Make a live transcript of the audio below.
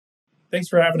Thanks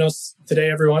for having us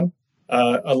today, everyone.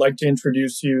 I'd like to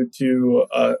introduce you to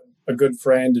a good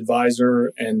friend,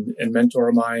 advisor, and mentor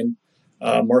of mine,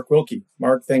 Mark Wilkie.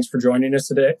 Mark, thanks for joining us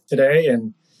today.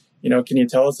 And, can you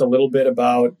tell us a little bit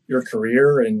about your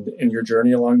career and your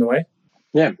journey along the way?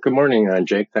 Yeah. Good morning,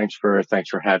 Jake. Thanks for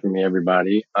having me,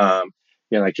 everybody.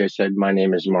 Like Jay said, my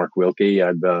name is Mark Wilkie.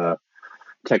 I'm a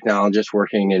technologist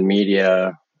working in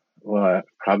media,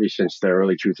 probably since the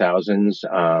early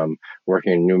 2000s,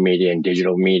 working in new media and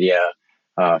digital media,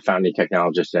 founding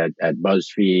technologist at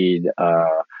BuzzFeed,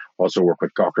 also worked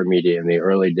with Gawker Media in the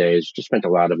early days. Just spent a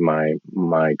lot of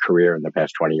my career in the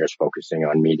past 20 years focusing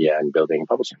on media and building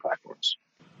publishing platforms.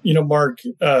 Mark,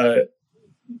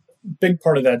 big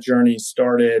part of that journey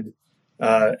started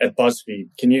at BuzzFeed.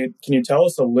 Can you tell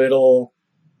us a little?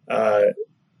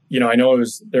 I know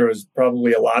there was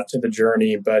probably a lot to the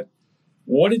journey, but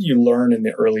what did you learn in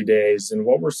the early days, and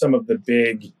what were some of the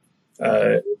big,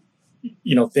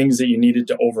 things that you needed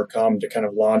to overcome to kind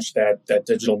of launch that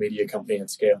digital media company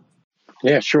at scale?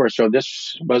 Yeah, sure. So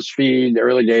this BuzzFeed, the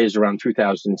early days around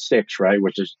 2006, right,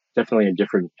 which is definitely a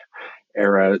different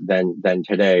era than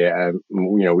today.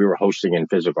 We were hosting in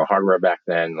physical hardware back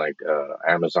then. Like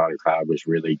Amazon Cloud was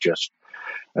really just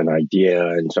an idea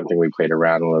and something we played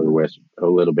around a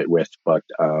little bit with. But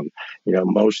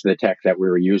most of the tech that we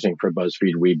were using for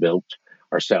BuzzFeed, we built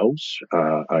ourselves.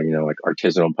 Like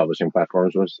artisanal publishing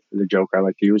platforms was the joke I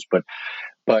like to use.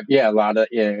 But yeah, a lot of,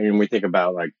 and we think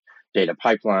about like data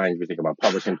pipelines, we think about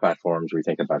publishing platforms, we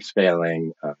think about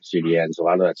scaling, CDNs, a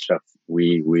lot of that stuff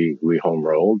we home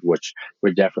rolled, which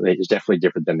is definitely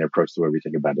different than the approach the way we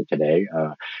think about it today.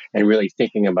 And really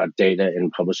thinking about data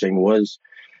in publishing was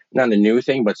not a new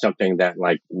thing, but something that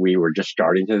like we were just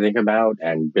starting to think about,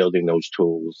 and building those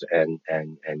tools and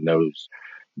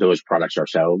those products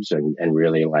ourselves, and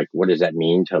really like, what does that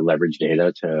mean to leverage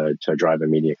data to drive a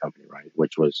media company, right?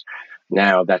 Which was,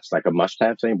 now that's like a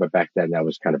must-have thing, but back then that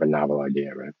was kind of a novel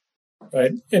idea, right?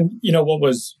 Right. And, what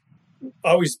was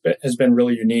always has been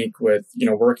really unique with,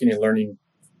 working and learning,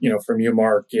 from you,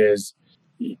 Mark, is,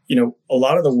 a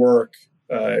lot of the work,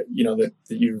 that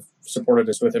you've supported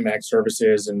us with at Mag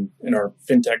Services and our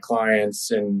fintech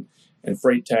clients and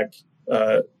freight tech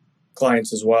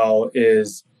clients as well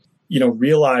is,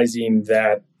 realizing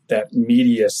that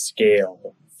media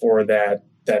scale for that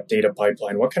data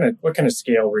pipeline. What kind of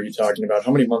scale were you talking about?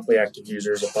 How many monthly active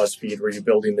users at BuzzFeed were you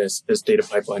building this data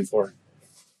pipeline for?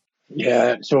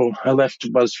 Yeah, so I left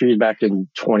BuzzFeed back in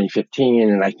 2015,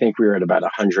 and I think we were at about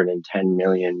 110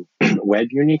 million web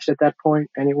uniques at that point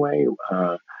anyway,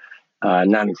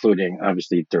 not including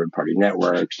obviously third-party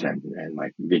networks and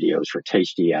like videos for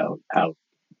Tasty out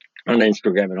on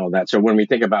Instagram and all that. So when we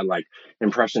think about like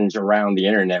impressions around the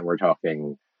internet, we're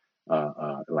talking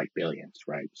like billions,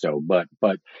 right? So, but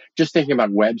just thinking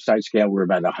about website scale, we're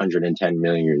about 110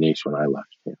 million uniques when I left.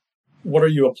 Yeah. What are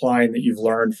you applying that you've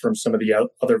learned from some of the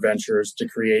other ventures to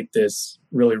create this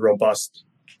really robust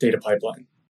data pipeline?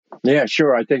 Yeah,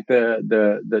 sure. I think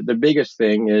the biggest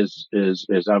thing is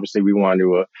obviously we want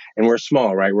to, and we're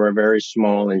small, right? We're a very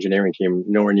small engineering team,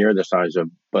 nowhere near the size of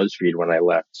BuzzFeed when I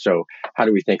left. So how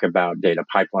do we think about data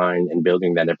pipeline and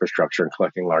building that infrastructure and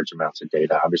collecting large amounts of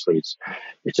data? Obviously,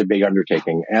 it's a big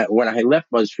undertaking. When I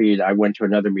left BuzzFeed, I went to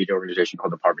another media organization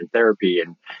called Apartment Therapy,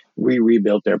 and we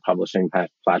rebuilt their publishing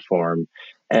platform.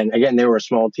 And again, they were a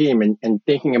small team, and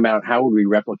thinking about how would we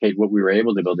replicate what we were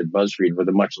able to build at BuzzFeed with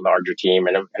a much larger team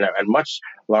and a much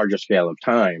larger scale of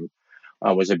time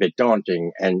was a bit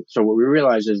daunting. And so what we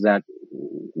realized is that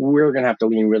we're going to have to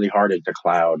lean really hard into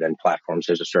cloud and platforms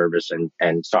as a service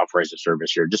and software as a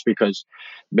service here, just because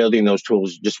building those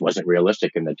tools just wasn't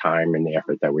realistic in the time and the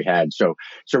effort that we had. So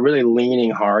really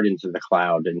leaning hard into the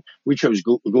cloud. And we chose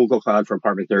Google Cloud for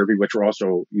Apartment Therapy, which we're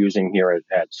also using here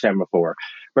at Semaphore,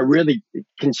 but really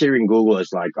considering Google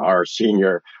as like our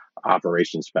senior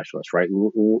operations specialist, right?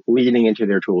 Leaning into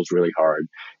their tools really hard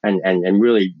and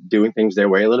really doing things their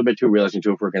way a little bit too, realizing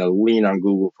too, if we're going to lean on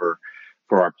Google for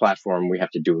our platform, we have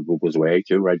to do it Google's way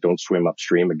too, right? Don't swim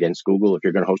upstream against Google. If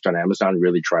you're going to host on Amazon,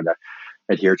 really try to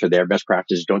adhere to their best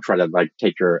practices. Don't try to like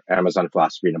take your Amazon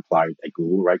philosophy and apply it at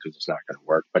Google, right? Because it's not going to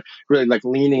work. But really like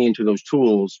leaning into those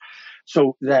tools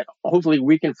so that hopefully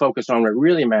we can focus on what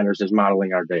really matters is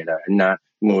modeling our data and not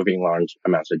moving large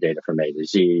amounts of data from A to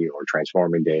Z or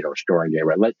transforming data or storing data,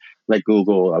 right? Let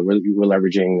Google, we're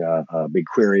leveraging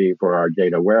BigQuery for our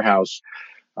data warehouse.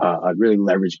 Really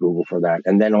leverage Google for that.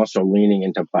 And then also leaning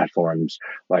into platforms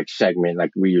like Segment,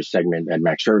 like we use Segment at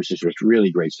Mag Services, which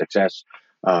really great success.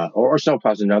 Or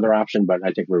Snowplow is another option, but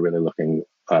I think we're really looking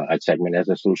at Segment as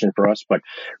a solution for us. But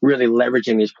really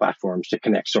leveraging these platforms to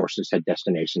connect sources to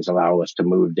destinations, allow us to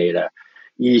move data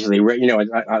easily,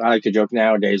 I like to joke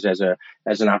nowadays as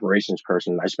an operations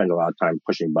person, I spend a lot of time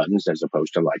pushing buttons as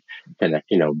opposed to like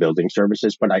building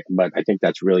services. But I think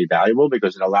that's really valuable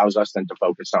because it allows us then to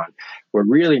focus on what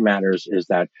really matters is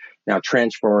that now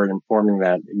transfer and informing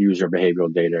that user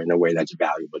behavioral data in a way that's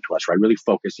valuable to us, right? Really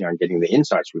focusing on getting the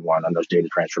insights we want on those data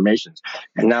transformations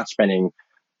and not spending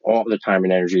all the time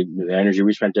and the energy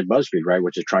we spent at BuzzFeed, right,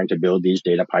 which is trying to build these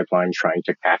data pipelines, trying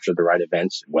to capture the right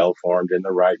events, well-formed in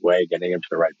the right way, getting them to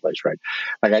the right place, right?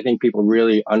 Like, I think people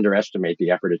really underestimate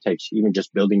the effort it takes, even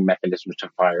just building mechanisms to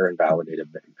fire and validate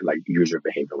like user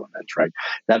behavioral events, right?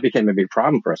 That became a big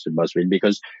problem for us at BuzzFeed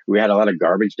because we had a lot of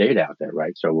garbage data out there,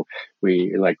 right? So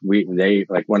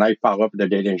when I follow up with the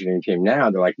data engineering team now,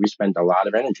 they're like, we spent a lot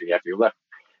of energy after you left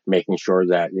making sure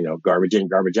that, garbage in,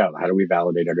 garbage out. How do we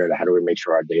validate our data? How do we make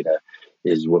sure our data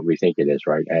is what we think it is,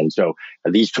 right? And so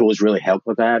these tools really help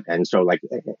with that. And so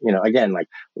again, like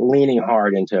leaning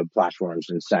hard into platforms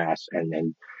and SaaS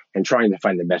and trying to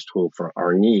find the best tool for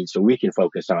our needs so we can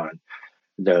focus on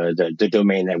the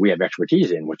domain that we have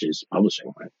expertise in, which is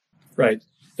publishing. Right.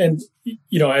 And,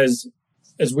 as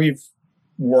we've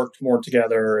worked more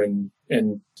together and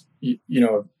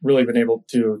really been able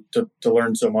to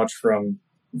learn so much from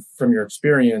your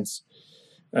experience,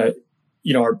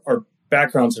 our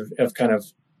backgrounds have kind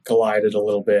of collided a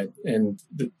little bit, and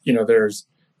there's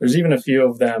even a few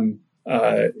of them,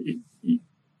 especially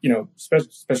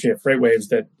at FreightWaves,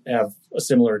 that have a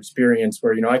similar experience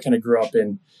where I kind of grew up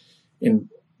in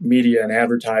media and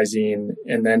advertising,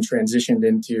 and then transitioned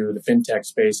into the fintech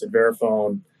space at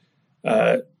Verifone,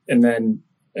 and then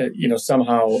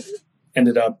somehow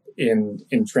ended up in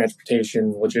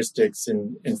transportation, logistics,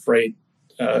 and freight.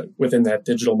 Within that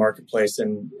digital marketplace.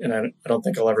 And I don't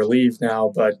think I'll ever leave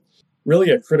now, but really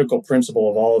a critical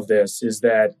principle of all of this is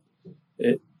that,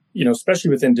 especially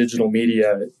within digital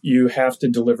media, you have to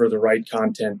deliver the right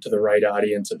content to the right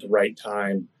audience at the right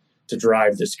time to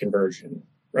drive this conversion,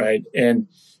 right? And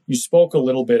you spoke a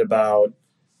little bit about,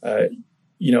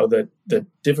 the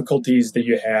difficulties that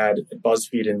you had at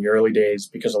BuzzFeed in the early days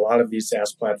because a lot of these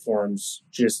SaaS platforms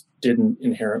just didn't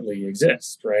inherently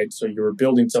exist, right? So you were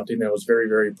building something that was very,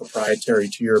 very proprietary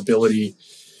to your ability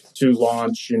to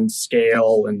launch and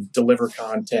scale and deliver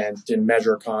content and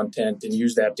measure content and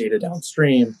use that data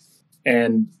downstream.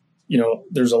 And,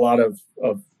 there's a lot of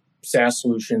SaaS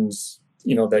solutions,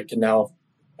 that can now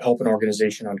help an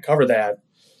organization uncover that.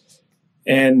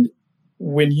 And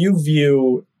when you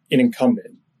view an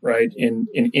incumbent, right, in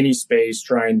any space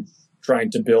trying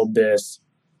to build this,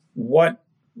 what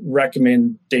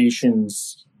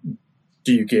recommendations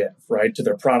do you give, right, to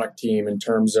their product team in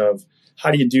terms of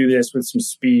how do you do this with some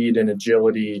speed and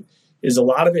agility? Is a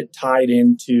lot of it tied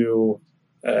into,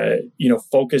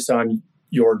 focus on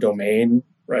your domain,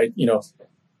 right?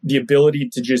 The ability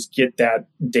to just get that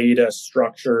data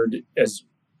structured as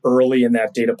early in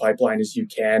that data pipeline as you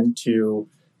can to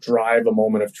drive a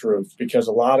moment of truth, because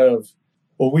a lot of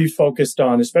what we focused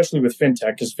on, especially with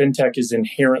fintech, because fintech is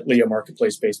inherently a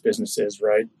marketplace-based businesses,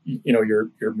 right?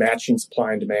 You're matching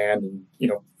supply and demand, and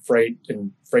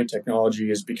freight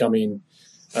technology is becoming,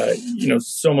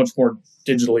 so much more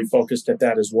digitally focused at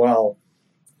that as well.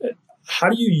 How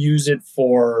do you use it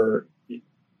for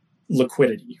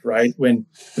liquidity, right? When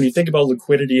you think about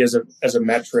liquidity as a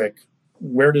metric,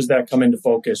 where does that come into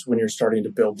focus when you're starting to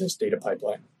build this data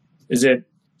pipeline? Is it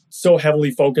so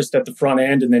heavily focused at the front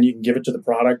end, and then you can give it to the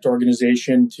product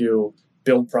organization to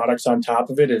build products on top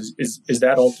of it? Is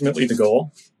that ultimately the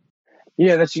goal?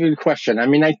 Yeah, that's a good question. I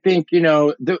mean, I think,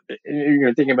 you're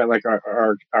thinking about like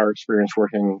our experience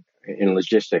working in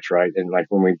logistics, right? And like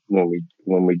when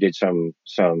we did some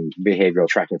behavioral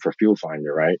tracking for Fuel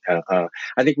Finder, right?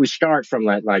 I think we start from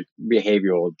that like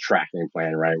behavioral tracking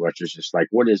plan, right? Which is just like,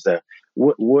 what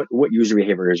user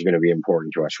behavior is going to be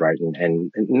important to us, right?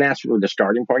 And that's what the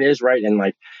starting point is, right? And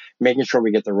like making sure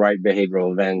we get the right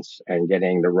behavioral events and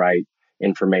getting the right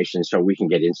information so we can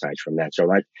get insights from that. So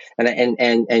like, and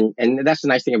that's the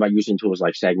nice thing about using tools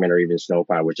like Segment or even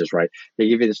Snowplow, which is, right, they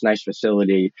give you this nice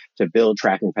facility to build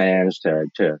tracking plans, to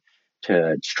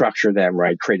structure them,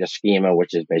 right, create a schema,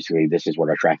 which is basically, this is what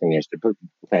our tracking is, the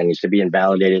plan needs to be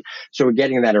invalidated. So we're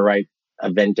getting that right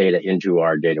event data into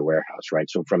our data warehouse, right?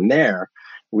 So from there,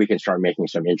 we can start making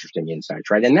some interesting insights,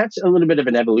 right? And that's a little bit of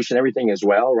an evolutionary thing as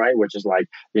well, right? Which is like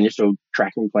the initial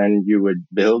tracking plan you would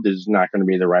build is not going to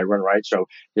be the right one, right? So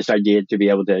this idea to be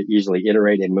able to easily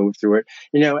iterate and move through it,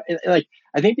 like,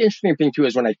 I think the interesting thing too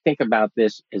is when I think about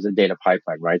this as a data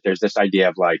pipeline, right? There's this idea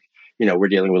of like, we're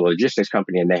dealing with a logistics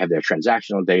company and they have their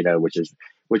transactional data, which is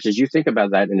which is you think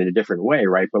about that in a different way,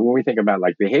 right? But when we think about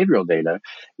like behavioral data,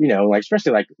 like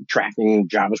especially like tracking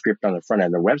JavaScript on the front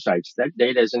end of websites, that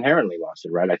data is inherently lost,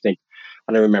 right? I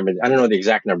don't know the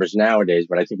exact numbers nowadays,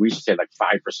 but I think we should say like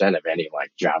 5% of any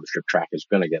like JavaScript track is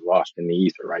going to get lost in the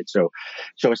ether, right? So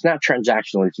it's not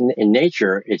transactional. It's in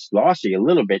nature, it's lossy a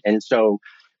little bit. And so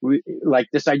we like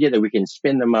this idea that we can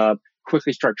spin them up,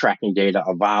 quickly start tracking data,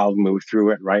 evolve, move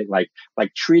through it, right? Like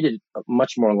treat it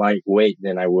much more lightweight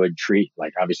than I would treat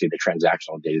like obviously the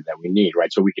transactional data that we need,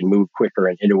 right? So we can move quicker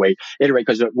and iterate.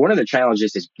 Because one of the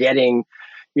challenges is getting,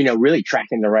 really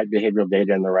tracking the right behavioral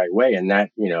data in the right way. And that,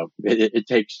 it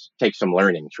takes some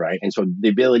learnings, right? And so the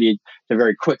ability to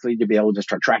very quickly to be able to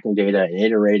start tracking data and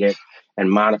iterate it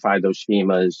and modify those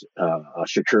schemas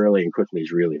securely and quickly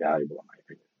is really valuable in my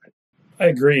opinion. Right? I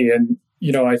agree. And,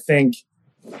 I think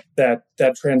that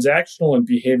transactional and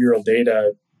behavioral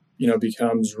data,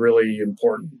 becomes really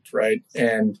important, right?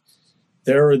 And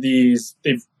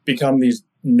they've become these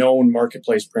known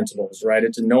marketplace principles, right?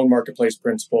 It's a known marketplace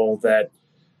principle that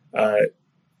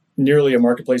nearly a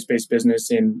marketplace-based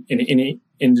business in any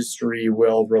industry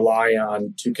will rely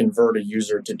on to convert a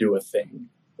user to do a thing,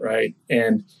 right?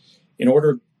 And in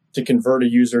order to convert a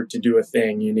user to do a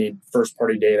thing, you need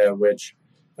first-party data, which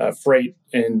freight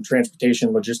and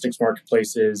transportation logistics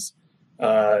marketplaces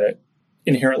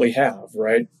inherently have,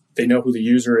 right? They know who the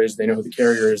user is, they know who the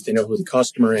carrier is, they know who the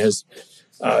customer is.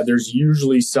 There's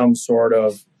usually some sort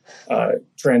of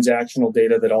transactional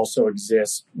data that also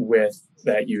exists with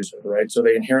that user, right? So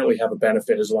they inherently have a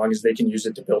benefit as long as they can use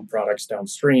it to build products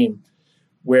downstream,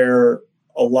 where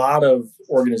a lot of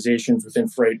organizations within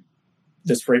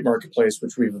this freight marketplace,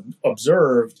 which we've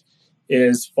observed,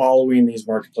 is following these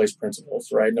marketplace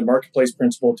principles, right? And the marketplace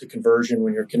principle to conversion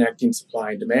when you're connecting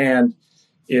supply and demand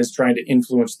is trying to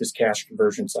influence this cash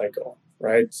conversion cycle,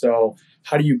 right? So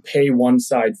how do you pay one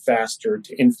side faster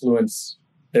to influence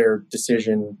their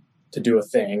decision to do a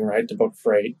thing, right? To book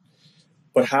freight.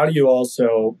 But how do you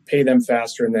also pay them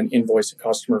faster and then invoice a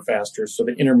customer faster so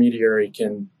the intermediary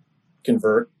can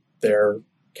convert their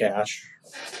cash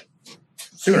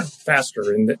sooner,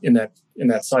 faster in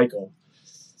that cycle?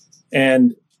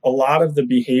 And a lot of the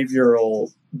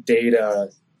behavioral data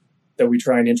that we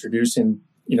try and introduce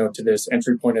to this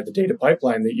entry point of the data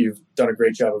pipeline that you've done a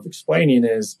great job of explaining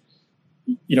is,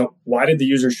 why did the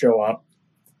user show up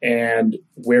and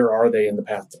where are they in the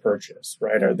path to purchase,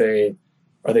 right? Are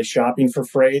they shopping for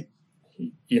freight?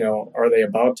 Are they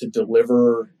about to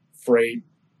deliver freight,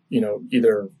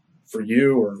 either for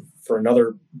you or for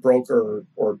another broker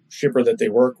or shipper that they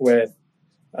work with?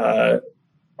 Are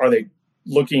they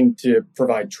looking to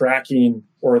provide tracking,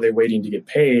 or are they waiting to get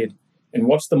paid? And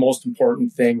what's the most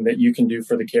important thing that you can do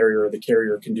for the carrier or the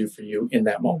carrier can do for you in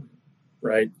that moment,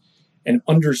 right? And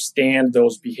understand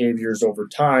those behaviors over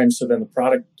time so then the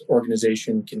product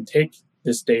organization can take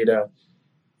this data,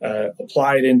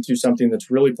 apply it into something that's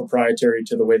really proprietary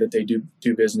to the way that they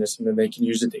do business, and then they can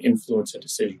use it to influence a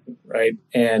decision, right?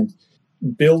 And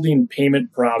building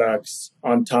payment products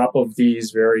on top of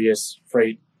these various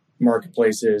freight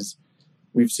marketplaces,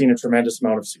 we've seen a tremendous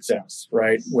amount of success,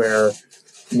 right? Where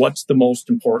what's the most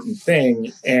important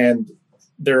thing? And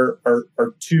there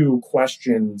are two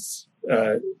questions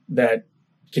that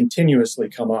continuously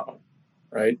come up,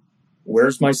 right?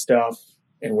 Where's my stuff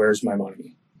and where's my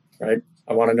money, right?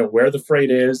 I want to know where the freight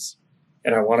is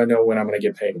and I want to know when I'm going to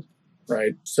get paid,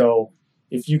 right? So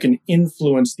if you can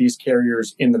influence these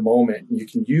carriers in the moment, you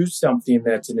can use something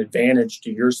that's an advantage to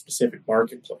your specific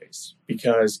marketplace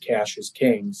because cash is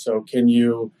king. So can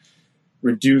you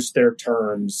reduce their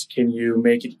terms? Can you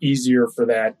make it easier for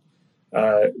that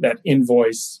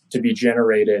invoice to be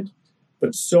generated?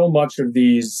 But so much of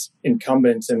these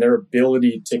incumbents and their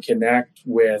ability to connect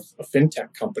with a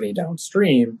fintech company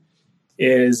downstream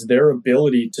is their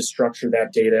ability to structure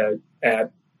that data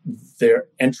at their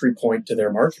entry point to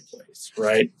their marketplace,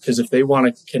 right? Because if they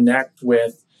want to connect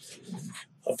with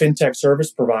a fintech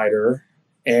service provider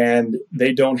and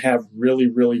they don't have really,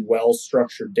 really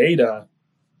well-structured data,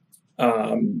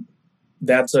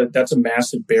 that's a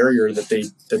massive barrier that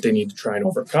they need to try and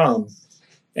overcome.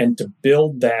 And to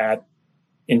build that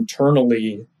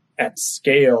internally at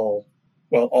scale,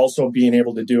 while also being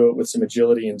able to do it with some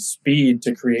agility and speed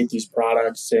to create these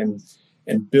products and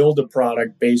build a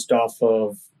product based off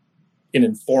of an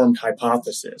informed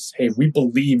hypothesis. Hey, we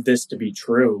believe this to be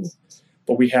true,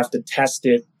 but we have to test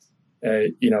it,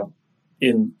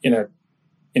 in an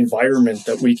environment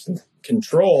that we can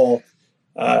control.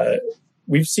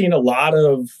 We've seen a lot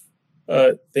of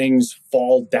things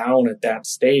fall down at that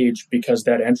stage because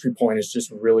that entry point is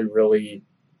just really, really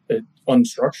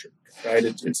unstructured, right?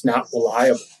 It's not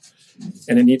reliable.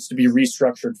 and it needs to be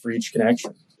restructured for each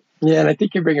connection. Yeah, and I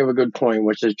think you bring up a good point,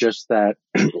 which is just that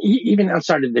even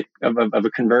outside of a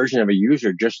conversion of a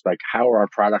user, just like how are our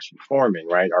products performing,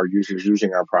 right? Are users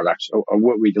using our products, or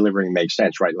what we're delivering makes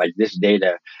sense, right? Like this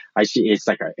data, I see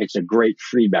it's a great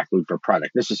feedback loop for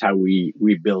product. This is how we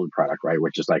build product, right?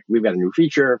 Which is like we've got a new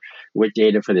feature, what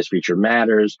data for this feature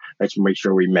matters. Let's make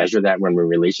sure we measure that when we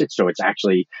release it. So it's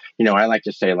actually, I like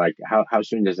to say like how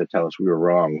soon does it tell us we were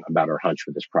wrong about our hunch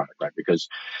for this product, right? Because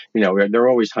there are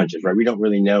always hunches, right? We don't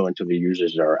really know until the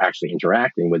users are actually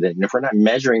interacting with it. And if we're not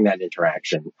measuring that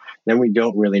interaction, then we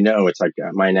don't really know. It's like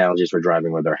my analogy is we're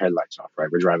driving with our headlights off, right?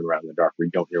 We're driving around in the dark. We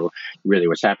don't know really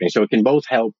what's happening. So it can both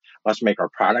help us make our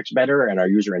products better and our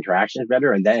user interactions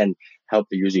better, and then help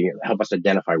us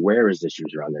identify where is this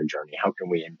user on their journey? How can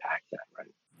we impact that,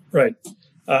 right?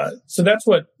 Right. So that's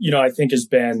what, I think has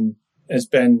been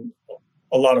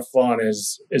a lot of fun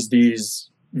is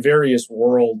these various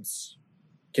worlds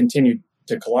continue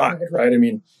to collide, right? I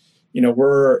mean,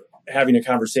 we're having a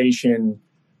conversation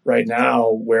right now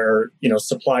where,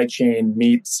 supply chain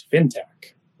meets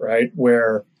fintech, right?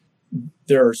 Where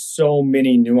there are so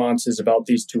many nuances about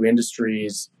these two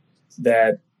industries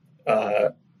that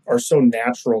are so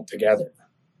natural together,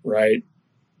 right?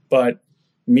 But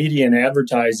media and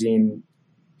advertising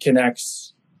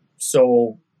connects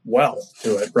so well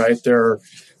to it, right? There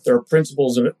are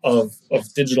principles of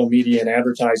digital media and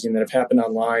advertising that have happened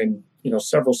online,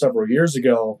 several years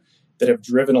ago that have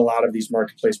driven a lot of these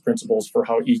marketplace principles for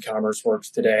how e-commerce works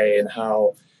today and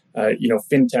how,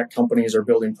 fintech companies are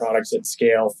building products at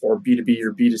scale for B2B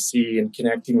or B2C and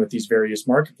connecting with these various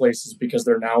marketplaces because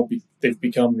they've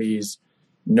become these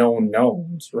known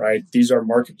knowns, right? These are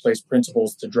marketplace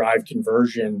principles to drive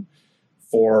conversion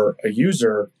for a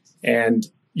user. And,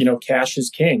 cash is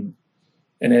king.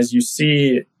 And as you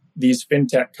see these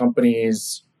fintech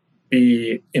companies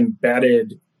be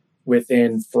embedded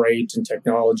within freight and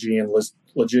technology and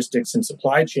logistics and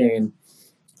supply chain,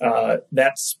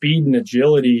 that speed and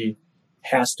agility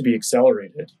has to be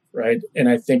accelerated, right? And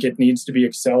I think it needs to be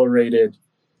accelerated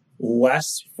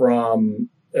less from,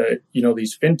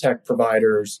 these fintech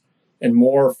providers and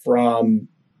more from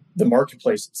the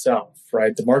marketplace itself,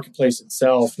 right? The marketplace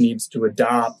itself needs to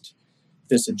adopt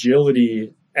this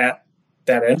agility at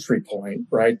that entry point,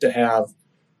 right? To have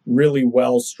really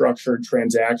well-structured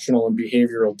transactional and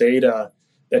behavioral data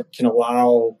that can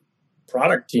allow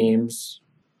product teams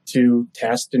to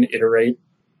test and iterate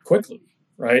quickly,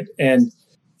 right? And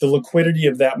the liquidity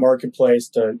of that marketplace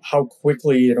to how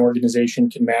quickly an organization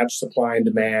can match supply and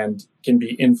demand can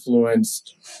be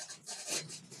influenced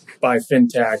by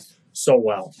fintech so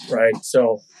well, right?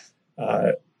 So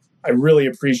I really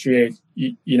appreciate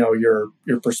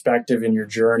your perspective and your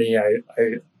journey.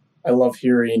 I love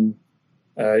hearing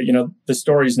the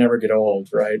stories never get old,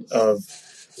 right? Of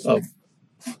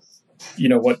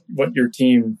what your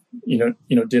team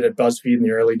did at BuzzFeed in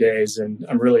the early days, and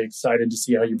I'm really excited to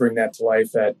see how you bring that to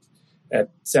life at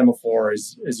Semaphore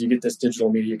as you get this digital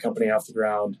media company off the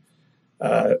ground.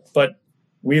 But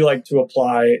we like to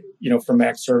apply, from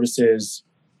Max Services,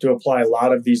 to apply a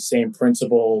lot of these same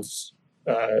principles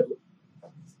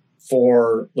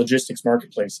for logistics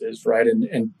marketplaces, right?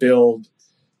 And build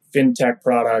fintech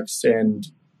products and,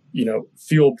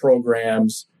 fuel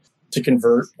programs to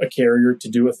convert a carrier to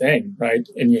do a thing, right?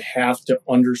 And you have to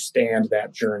understand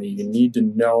that journey. You need to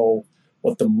know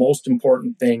what the most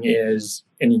important thing is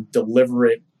and you deliver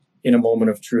it in a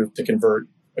moment of truth to convert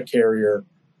a carrier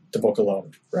to book a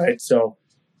load, right? So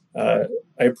I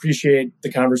appreciate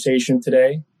the conversation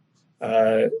today.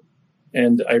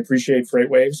 And I appreciate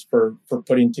FreightWaves for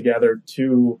putting together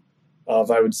two of,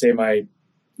 I would say, my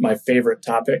favorite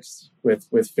topics with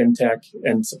fintech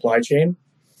and supply chain.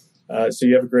 So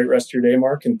you have a great rest of your day,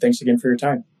 Mark, and thanks again for your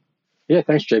time. Yeah,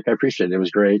 thanks, Jake. I appreciate it. It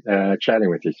was great chatting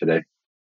with you today.